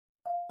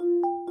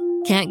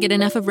Can't get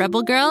enough of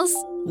Rebel Girls?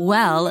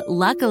 Well,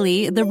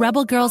 luckily, the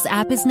Rebel Girls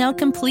app is now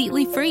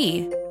completely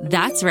free.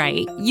 That's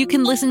right. You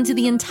can listen to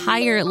the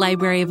entire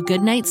library of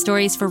goodnight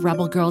stories for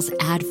Rebel Girls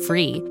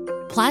ad-free.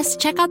 Plus,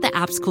 check out the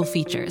app's cool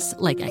features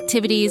like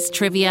activities,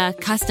 trivia,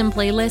 custom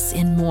playlists,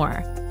 and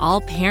more.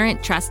 All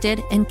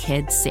parent-trusted and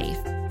kids-safe.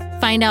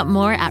 Find out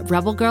more at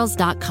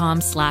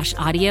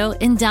rebelgirls.com/audio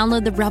and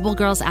download the Rebel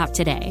Girls app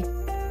today.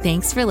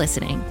 Thanks for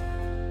listening.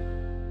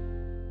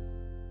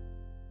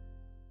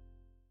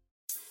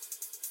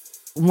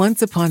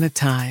 Once upon a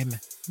time,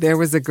 there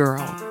was a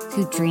girl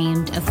who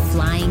dreamed of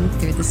flying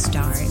through the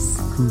stars,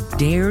 who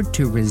dared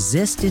to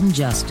resist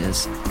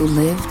injustice, who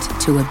lived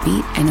to a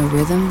beat and a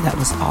rhythm that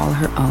was all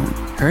her own.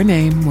 Her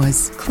name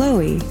was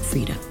Chloe,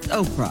 Frida,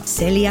 Oprah,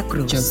 Celia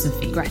Cruz,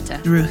 Josephine,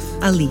 Greta, Ruth,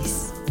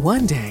 Alice.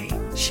 One day,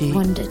 she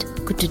wondered,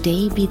 could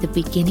today be the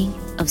beginning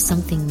of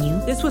something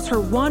new? This was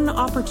her one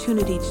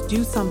opportunity to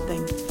do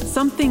something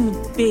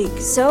big.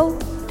 So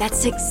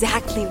that's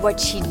exactly what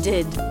she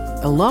did.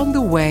 Along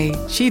the way,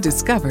 she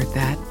discovered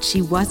that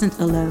she wasn't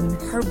alone.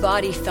 Her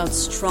body felt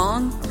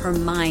strong, her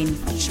mind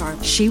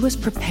sharp. She was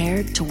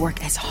prepared to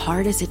work as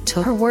hard as it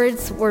took. Her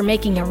words were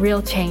making a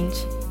real change,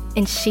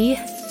 and she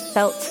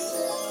felt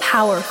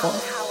powerful.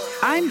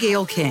 I'm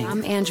Gail King.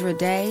 I'm Andra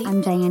Day.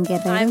 I'm Diane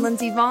Gibbons. I'm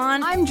Lindsey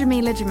Vaughn. I'm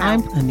Jamila Jamal.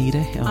 I'm Anita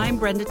Hill. I'm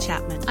Brenda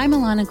Chapman. I'm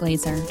Alana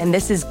Glazer. And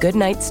this is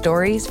Goodnight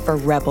Stories for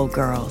Rebel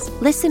Girls.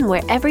 Listen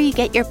wherever you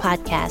get your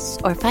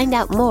podcasts or find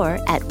out more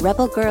at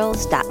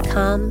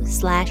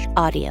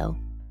rebelgirls.com/audio.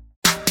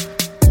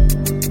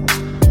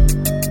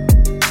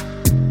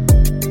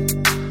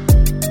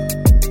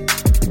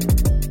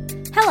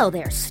 Hello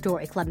there,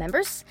 Story Club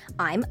members.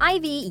 I'm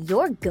Ivy,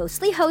 your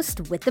ghostly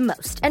host with the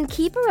most and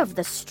keeper of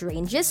the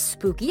strangest,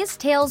 spookiest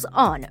tales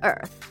on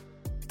Earth.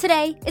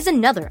 Today is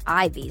another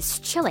Ivy's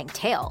chilling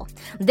tale.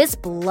 This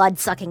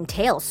blood-sucking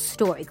tale,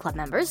 Story Club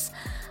members,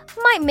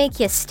 might make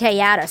you stay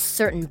out of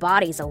certain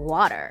bodies of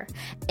water.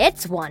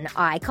 It's one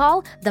I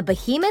call the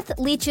Behemoth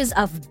Leeches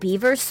of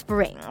Beaver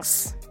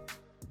Springs.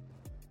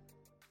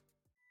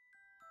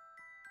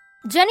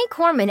 Jenny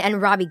Corman and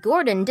Robbie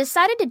Gordon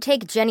decided to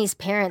take Jenny's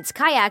parents'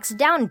 kayaks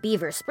down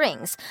Beaver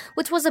Springs,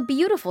 which was a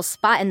beautiful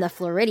spot in the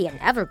Floridian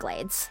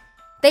Everglades.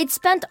 They'd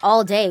spent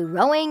all day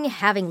rowing,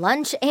 having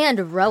lunch,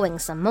 and rowing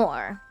some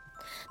more.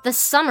 The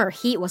summer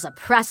heat was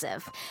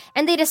oppressive,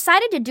 and they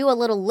decided to do a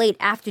little late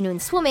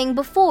afternoon swimming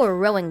before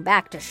rowing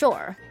back to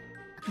shore.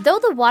 Though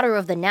the water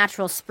of the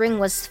natural spring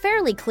was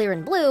fairly clear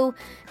and blue,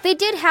 they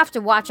did have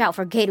to watch out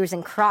for gators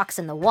and crocs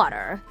in the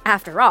water.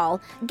 After all,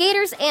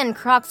 gators and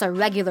crocs are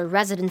regular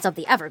residents of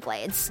the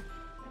Everglades.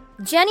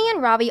 Jenny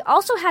and Robbie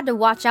also had to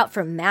watch out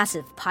for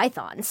massive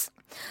pythons.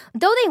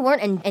 Though they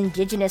weren't an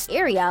indigenous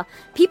area,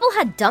 people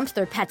had dumped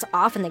their pets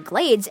off in the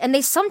glades, and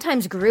they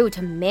sometimes grew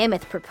to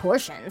mammoth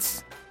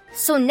proportions.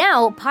 So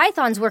now,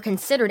 pythons were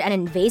considered an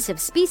invasive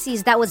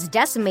species that was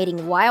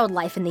decimating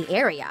wildlife in the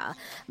area: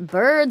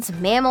 birds,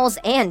 mammals,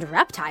 and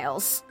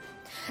reptiles.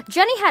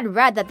 Jenny had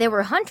read that there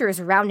were hunters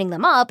rounding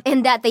them up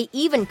and that they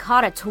even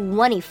caught a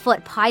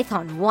 20-foot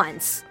python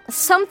once.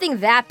 Something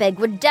that big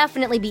would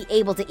definitely be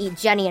able to eat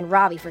Jenny and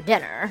Robbie for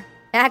dinner.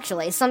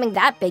 Actually, something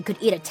that big could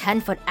eat a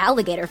 10-foot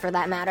alligator for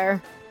that matter.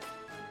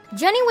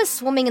 Jenny was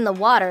swimming in the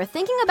water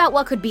thinking about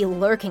what could be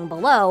lurking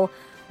below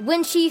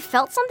when she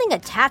felt something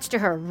attached to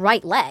her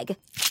right leg.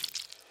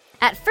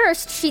 At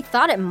first, she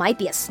thought it might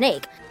be a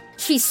snake.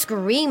 She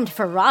screamed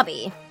for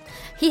Robbie.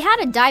 He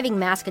had a diving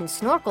mask and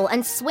snorkel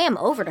and swam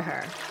over to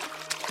her.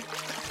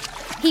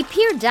 He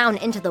peered down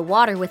into the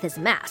water with his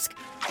mask.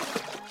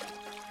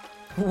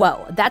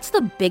 "Whoa, that's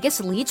the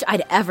biggest leech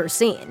I'd ever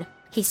seen,"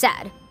 he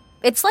said.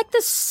 "It's like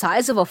the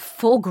size of a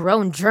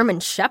full-grown German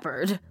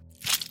shepherd."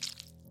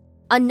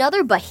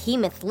 Another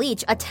behemoth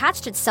leech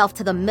attached itself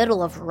to the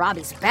middle of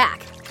Robbie's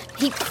back.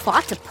 He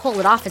fought to pull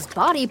it off his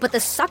body, but the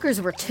suckers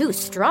were too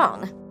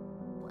strong.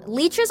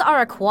 Leeches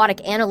are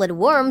aquatic annelid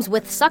worms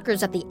with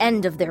suckers at the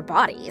end of their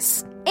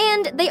bodies.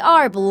 And they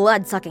are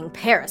blood-sucking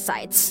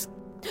parasites.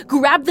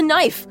 "Grab the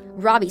knife!"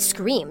 Robbie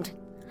screamed.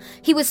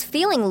 He was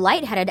feeling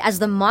lightheaded as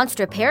the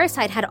monster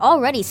parasite had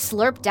already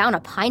slurped down a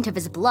pint of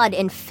his blood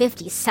in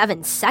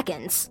 57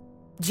 seconds.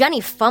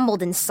 Jenny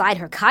fumbled inside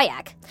her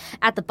kayak.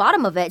 At the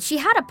bottom of it, she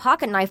had a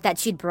pocket knife that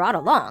she'd brought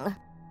along.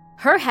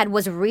 Her head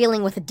was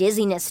reeling with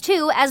dizziness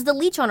too, as the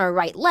leech on her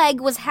right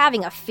leg was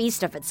having a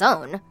feast of its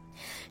own.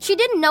 She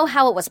didn't know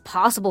how it was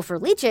possible for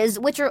leeches,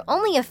 which are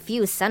only a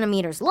few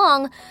centimeters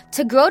long,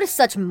 to grow to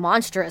such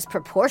monstrous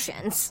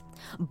proportions.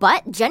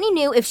 But Jenny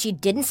knew if she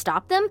didn't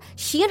stop them,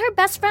 she and her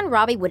best friend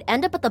Robbie would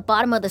end up at the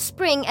bottom of the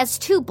spring as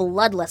two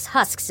bloodless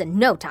husks in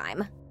no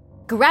time.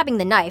 Grabbing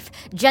the knife,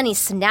 Jenny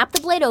snapped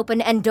the blade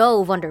open and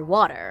dove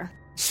underwater.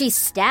 She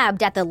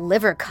stabbed at the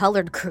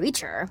liver-colored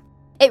creature.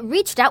 It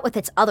reached out with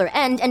its other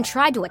end and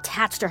tried to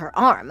attach to her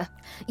arm.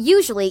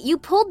 Usually, you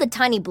pulled the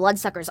tiny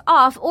bloodsuckers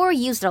off or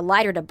used a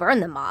lighter to burn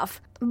them off,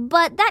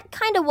 but that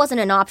kinda wasn't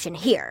an option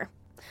here.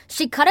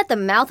 She cut at the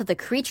mouth of the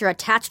creature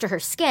attached to her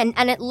skin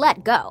and it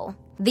let go.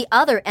 The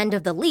other end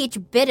of the leech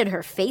bit at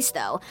her face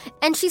though,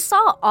 and she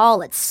saw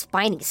all its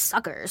spiny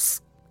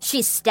suckers.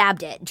 She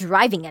stabbed it,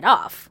 driving it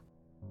off.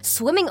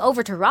 Swimming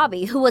over to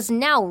Robbie, who was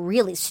now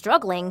really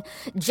struggling,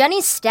 Jenny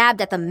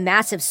stabbed at the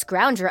massive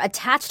scrounger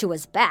attached to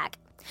his back.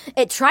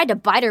 It tried to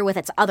bite her with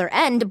its other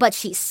end, but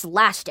she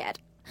slashed it.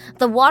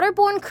 The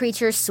waterborne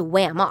creature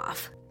swam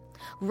off.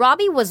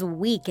 Robbie was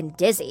weak and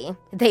dizzy.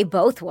 They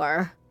both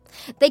were.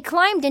 They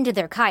climbed into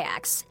their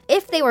kayaks.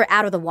 If they were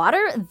out of the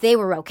water, they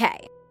were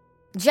okay.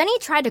 Jenny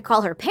tried to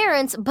call her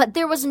parents, but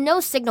there was no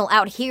signal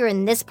out here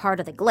in this part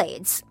of the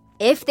glades.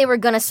 If they were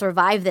gonna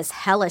survive this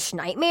hellish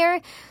nightmare,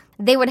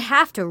 they would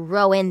have to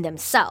row in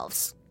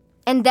themselves.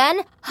 And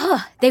then,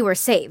 they were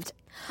saved.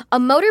 A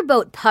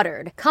motorboat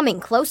puttered, coming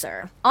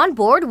closer. On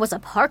board was a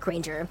park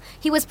ranger.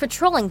 He was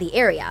patrolling the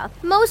area,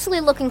 mostly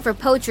looking for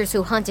poachers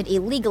who hunted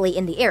illegally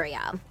in the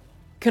area.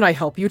 "Can I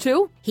help you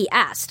two?" he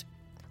asked.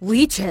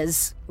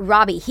 "Leeches."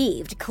 Robbie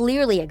heaved,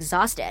 clearly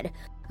exhausted.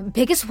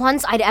 "Biggest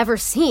ones I'd ever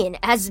seen,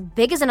 as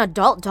big as an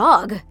adult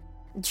dog."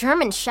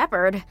 "German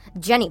Shepherd,"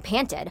 Jenny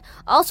panted,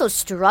 also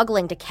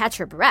struggling to catch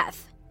her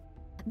breath.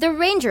 The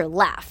ranger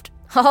laughed.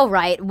 "All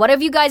right, what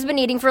have you guys been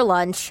eating for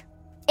lunch?"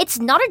 "It's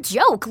not a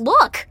joke,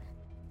 look!"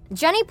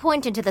 Jenny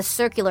pointed to the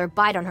circular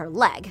bite on her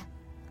leg.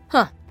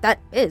 That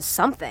is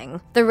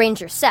something," the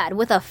ranger said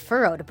with a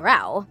furrowed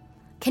brow.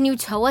 "Can you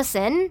tow us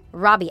in?"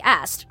 Robbie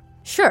asked.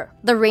 "Sure,"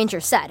 the ranger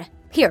said.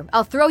 "Here,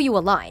 I'll throw you a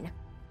line."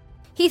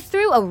 He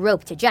threw a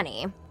rope to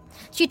Jenny.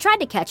 She tried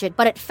to catch it,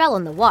 but it fell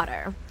in the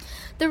water.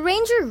 The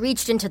ranger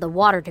reached into the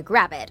water to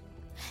grab it.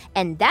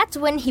 And that's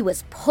when he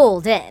was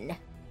pulled in.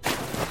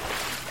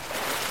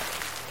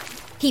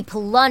 He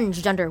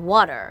plunged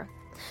underwater.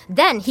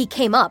 Then he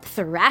came up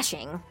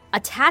thrashing.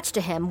 Attached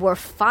to him were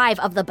 5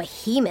 of the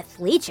Behemoth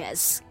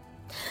leeches.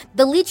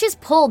 The leeches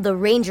pulled the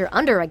ranger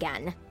under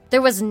again.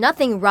 There was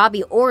nothing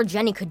Robbie or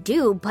Jenny could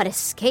do but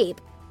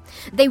escape.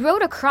 They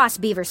rode across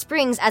Beaver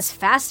Springs as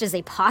fast as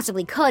they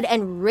possibly could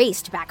and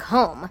raced back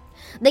home.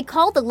 They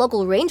called the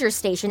local ranger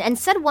station and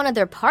said one of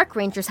their park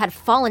rangers had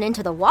fallen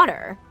into the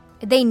water.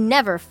 They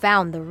never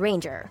found the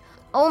ranger,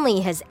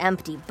 only his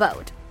empty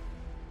boat.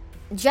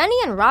 Jenny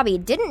and Robbie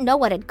didn't know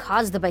what had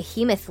caused the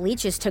Behemoth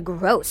leeches to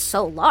grow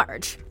so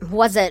large.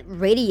 Was it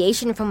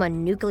radiation from a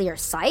nuclear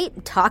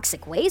site?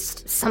 Toxic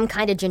waste? Some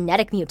kind of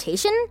genetic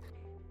mutation?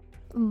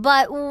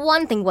 But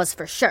one thing was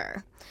for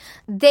sure.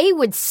 They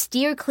would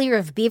steer clear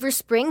of Beaver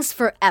Springs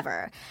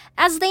forever,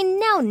 as they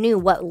now knew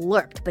what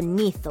lurked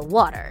beneath the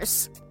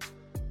waters.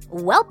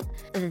 Welp,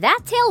 that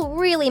tale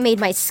really made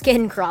my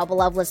skin crawl,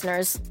 beloved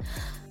listeners.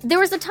 There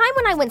was a time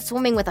when I went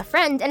swimming with a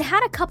friend and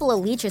had a couple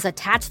of leeches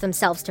attach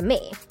themselves to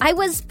me. I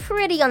was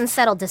pretty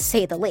unsettled to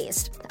say the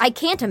least. I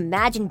can't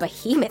imagine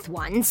behemoth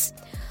ones.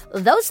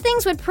 Those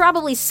things would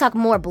probably suck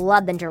more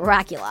blood than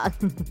Dracula.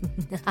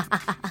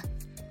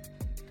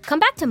 Come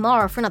back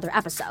tomorrow for another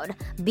episode,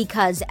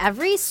 because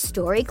every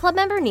Story Club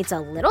member needs a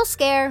little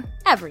scare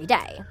every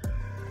day.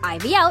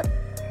 Ivy out.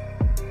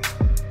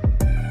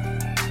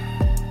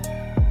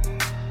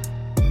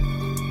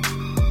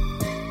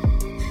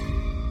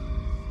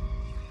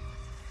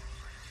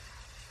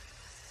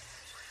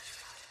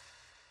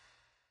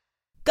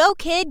 Go,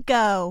 kid,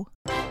 go.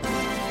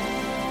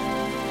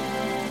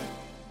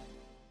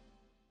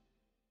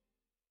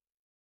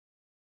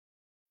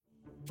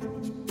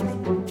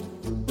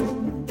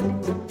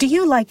 Do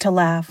you like to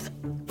laugh?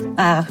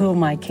 Who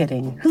am I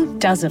kidding? Who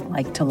doesn't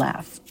like to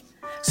laugh?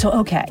 So,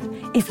 okay,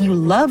 if you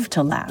love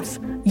to laugh,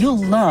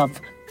 you'll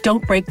love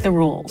Don't Break the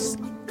Rules.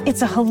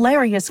 It's a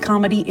hilarious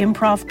comedy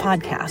improv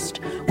podcast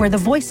where the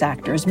voice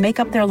actors make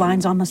up their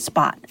lines on the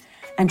spot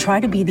and try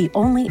to be the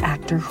only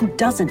actor who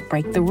doesn't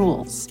break the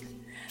rules.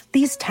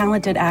 These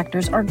talented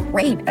actors are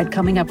great at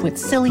coming up with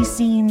silly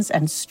scenes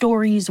and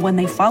stories when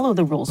they follow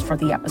the rules for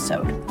the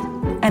episode.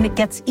 And it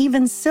gets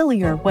even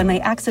sillier when they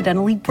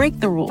accidentally break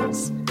the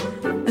rules.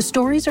 The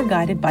stories are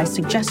guided by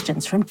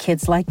suggestions from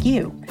kids like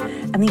you,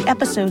 and the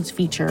episodes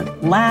feature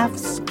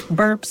laughs,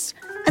 burps,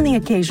 and the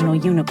occasional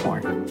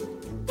unicorn.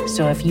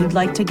 So if you'd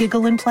like to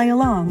giggle and play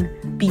along,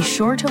 be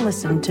sure to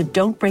listen to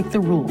Don't Break the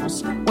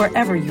Rules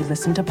wherever you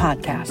listen to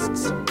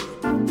podcasts.